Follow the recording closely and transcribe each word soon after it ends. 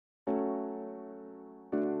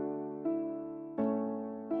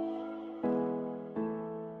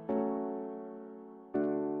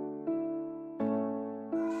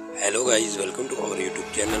Hello guys, welcome to our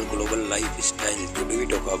YouTube channel Global Lifestyle. Today we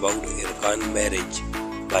talk about Erkan Meriç,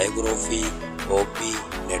 biography, hobby,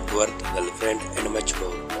 net worth, girlfriend and much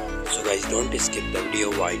more. So guys, don't skip the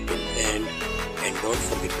video right till end and don't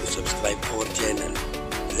forget to subscribe our channel.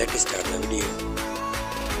 Let's start the video.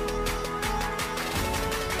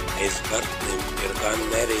 His birth name Erkan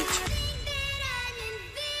Meriç.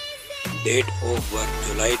 Date of birth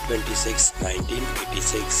July 26,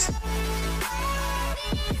 1986.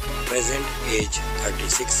 Present age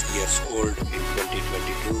 36 years old in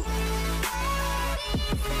 2022.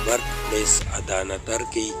 Birthplace Adana,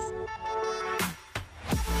 Turkey.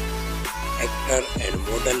 Actor and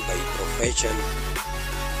model by profession.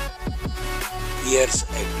 Years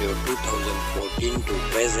active 2014 to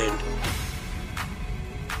present.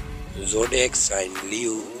 Zodiac sign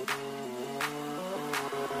Leo.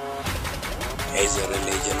 As a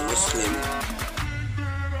religion Muslim.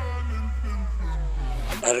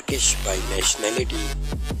 Turkish by nationality.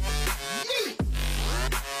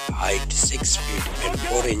 Height 6 feet and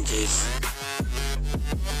 4 inches.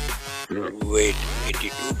 Weight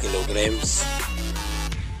 82 kilograms.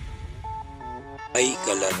 Eye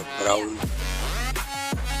color brown.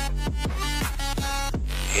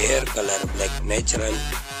 Hair color black natural.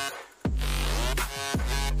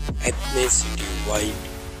 Ethnicity white.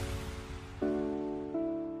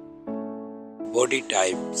 Body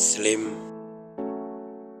type slim.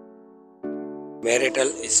 Marital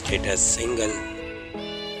status single.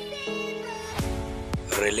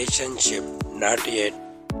 Relationship not yet.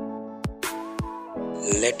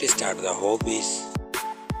 Let's start the hobbies.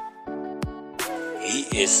 He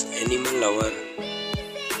is animal lover.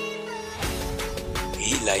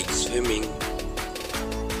 He likes swimming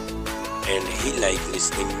and he likes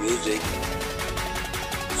listening music.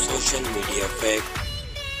 Social media fact.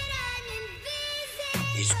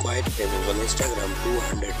 He's quite famous on Instagram,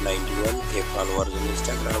 291k followers on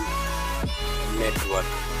Instagram, net worth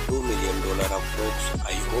 $2 million approx.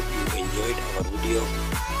 I hope you enjoyed our video.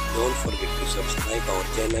 Don't forget to subscribe our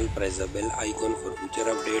channel, press the bell icon for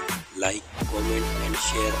future update, like, comment and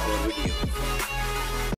share our video.